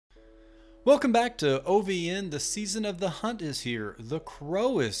Welcome back to OVN. The season of the hunt is here. The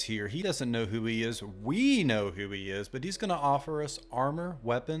crow is here. He doesn't know who he is. We know who he is, but he's going to offer us armor,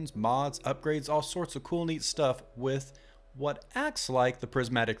 weapons, mods, upgrades, all sorts of cool, neat stuff with what acts like the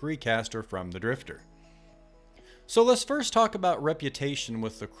prismatic recaster from the Drifter. So let's first talk about reputation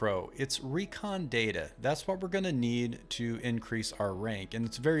with the crow. It's recon data. That's what we're going to need to increase our rank. And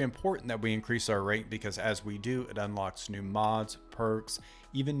it's very important that we increase our rank because as we do, it unlocks new mods, perks,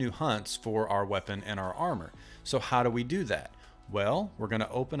 even new hunts for our weapon and our armor. So how do we do that? Well, we're going to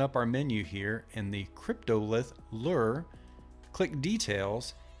open up our menu here in the Cryptolith Lure, click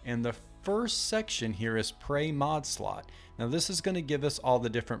Details, and the first section here is Prey Mod Slot. Now this is going to give us all the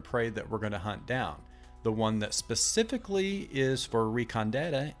different prey that we're going to hunt down. The one that specifically is for recon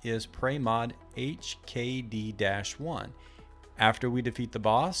data is Prey Mod HKD-1. After we defeat the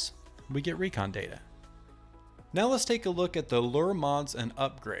boss, we get recon data. Now let's take a look at the lure mods and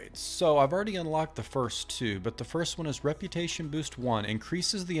upgrades. So I've already unlocked the first two, but the first one is Reputation Boost 1,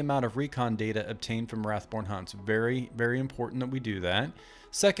 increases the amount of recon data obtained from Wrathborn hunts. Very, very important that we do that.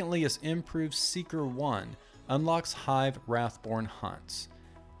 Secondly is Improved Seeker 1, unlocks Hive Wrathborn hunts.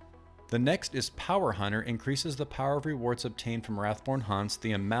 The next is Power Hunter, increases the power of rewards obtained from Wrathborn hunts.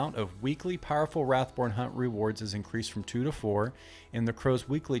 The amount of weekly powerful Wrathborn hunt rewards is increased from 2 to 4, and the Crow's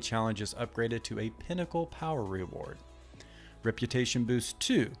weekly challenge is upgraded to a Pinnacle Power reward. Reputation Boost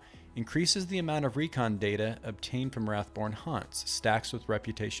 2, increases the amount of recon data obtained from Wrathborn hunts. Stacks with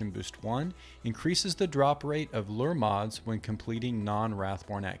Reputation Boost 1, increases the drop rate of lure mods when completing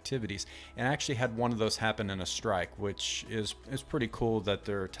non-Wrathborn activities. And I actually had one of those happen in a strike, which is pretty cool that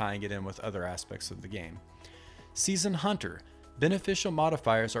they're tying it in with other aspects of the game. Season Hunter, beneficial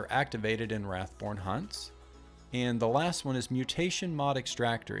modifiers are activated in Wrathborn hunts. And the last one is Mutation Mod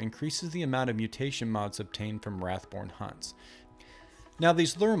Extractor, increases the amount of mutation mods obtained from Wrathborn hunts. Now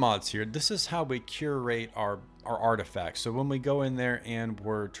these lure mods here, this is how we curate our artifacts. So when we go in there and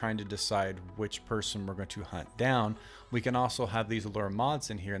we're trying to decide which person we're going to hunt down, we can also have these lure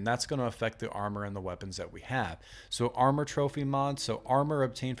mods in here, and that's going to affect the armor and the weapons that we have. So armor trophy mods, so armor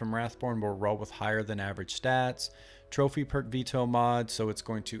obtained from Wrathborn will roll with higher than average stats. Trophy perk veto mod, so it's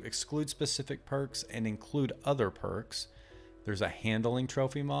going to exclude specific perks and include other perks. There's a handling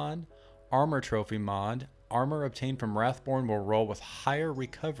trophy mod, armor trophy mod. Armor obtained from Wrathborn will roll with higher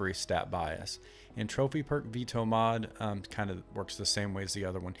recovery stat bias. And Trophy Perk Veto mod kind of works the same way as the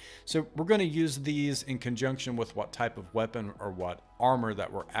other one. So we're going to use these in conjunction with what type of weapon or what armor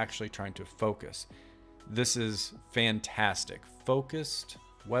that we're actually trying to focus. This is fantastic. Focused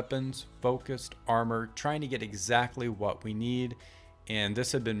weapons, focused armor, trying to get exactly what we need. And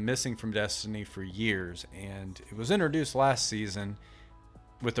this had been missing from Destiny for years. And it was introduced last season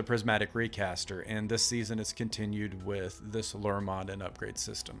with the Prismatic Recaster, and this season it's continued with this lure mod and upgrade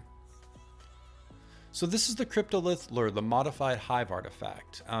system. So this is the Cryptolith Lure, the modified Hive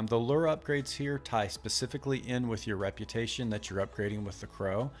artifact. The lure upgrades here tie specifically in with your reputation that you're upgrading with the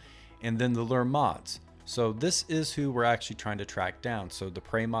Crow, and then the lure mods. So this is who we're actually trying to track down. So the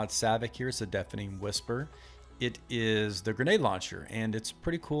Prey mod Savick here is a Deafening Whisper. It is the grenade launcher, and it's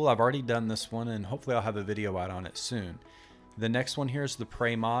pretty cool. I've already done this one, and hopefully I'll have a video out on it soon. The next one here is the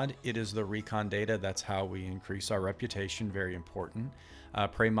Prey mod. It is the recon data. That's how we increase our reputation. Very important.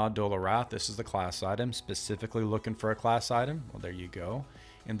 Prey mod Dolarath. This is the class item. Specifically looking for a class item. Well, there you go.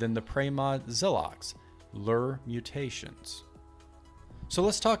 And then the Prey mod Zilox. Lure mutations. So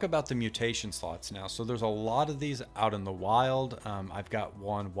let's talk about the mutation slots now. So there's a lot of these out in the wild. I've got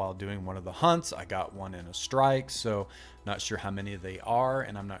one while doing one of the hunts. I got one in a strike, so not sure how many they are,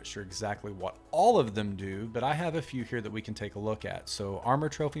 and I'm not sure exactly what all of them do, but I have a few here that we can take a look at. So armor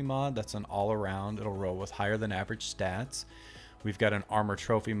trophy mod, that's an all around. It'll roll with higher than average stats. We've got an armor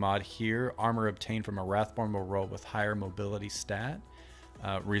trophy mod here. Armor obtained from a Wrathborn will roll with higher mobility stat.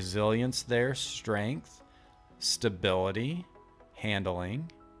 Resilience there, strength, stability, handling.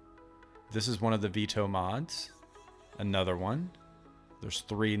 This is one of the veto mods. Another one. There's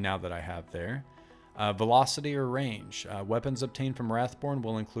 3 now that I have there. Velocity or range. Weapons obtained from Wrathborn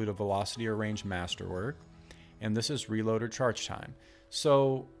will include a velocity or range masterwork. And this is reload or charge time.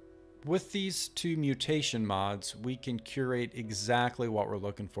 So with these 2 mutation mods, we can curate exactly what we're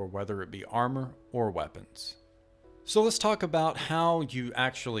looking for, whether it be armor or weapons. So let's talk about how you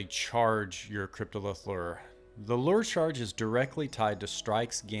actually charge your Cryptolith Lure. The lure charge is directly tied to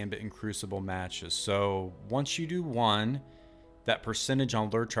strikes, gambit, and crucible matches. So once you do one, that percentage on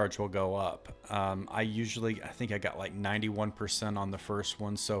lure charge will go up. I think I got like 91% on the first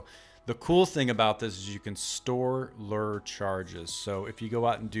one. So the cool thing about this is you can store lure charges. So if you go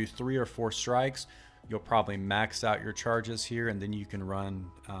out and do 3 or 4 strikes, You'll probably max out your charges here, and then you can run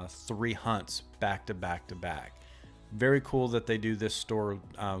 3 hunts back to back to back. Very cool that they do this store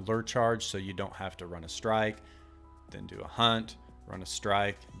lure charge, so you don't have to run a strike, then do a hunt, run a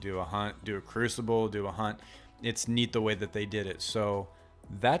strike, do a hunt, do a crucible, do a hunt. It's neat the way that they did it. So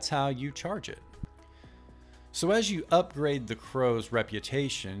that's how you charge it. So as you upgrade the Crow's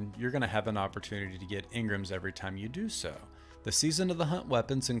reputation, you're going to have an opportunity to get Ingrams every time you do so. The Season of the Hunt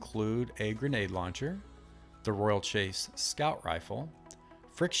weapons include a grenade launcher, the Royal Chase scout rifle,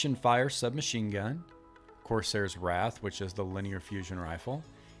 friction fire submachine gun, Corsair's Wrath, which is the linear fusion rifle,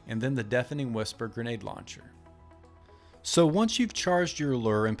 and then the Deafening Whisper grenade launcher. So once you've charged your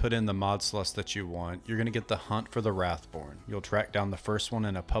lure and put in the mod slots that you want, you're going to get the hunt for the Wrathborn. You'll track down the first one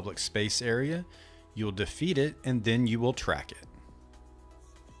in a public space area, you'll defeat it, and then you will track it.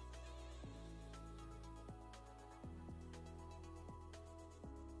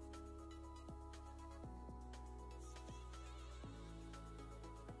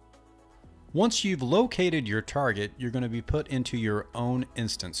 Once you've located your target, you're going to be put into your own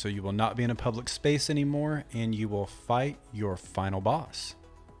instance, so you will not be in a public space anymore, and you will fight your final boss.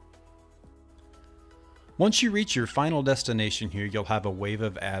 Once you reach your final destination here, you'll have a wave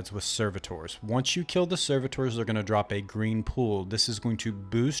of ads with servitors. Once you kill the servitors, they're going to drop a green pool. This is going to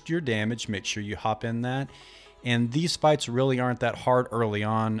boost your damage. Make sure you hop in that. And these fights really aren't that hard early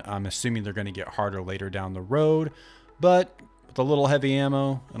on. I'm assuming they're going to get harder later down the road, but with a little heavy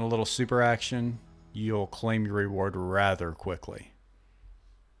ammo and a little super action, you'll claim your reward rather quickly.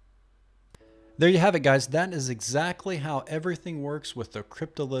 There you have it, guys. That is exactly how everything works with the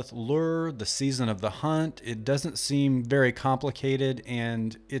Cryptolith Lure, the Season of the Hunt. It doesn't seem very complicated,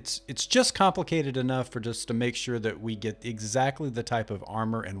 and it's just complicated enough for just to make sure that we get exactly the type of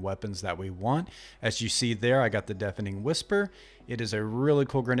armor and weapons that we want. As you see there, I got the Deafening Whisper. It is a really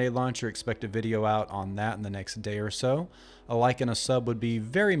cool grenade launcher. Expect a video out on that in the next day or so. A like and a sub would be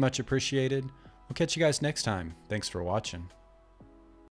very much appreciated. We'll catch you guys next time. Thanks for watching.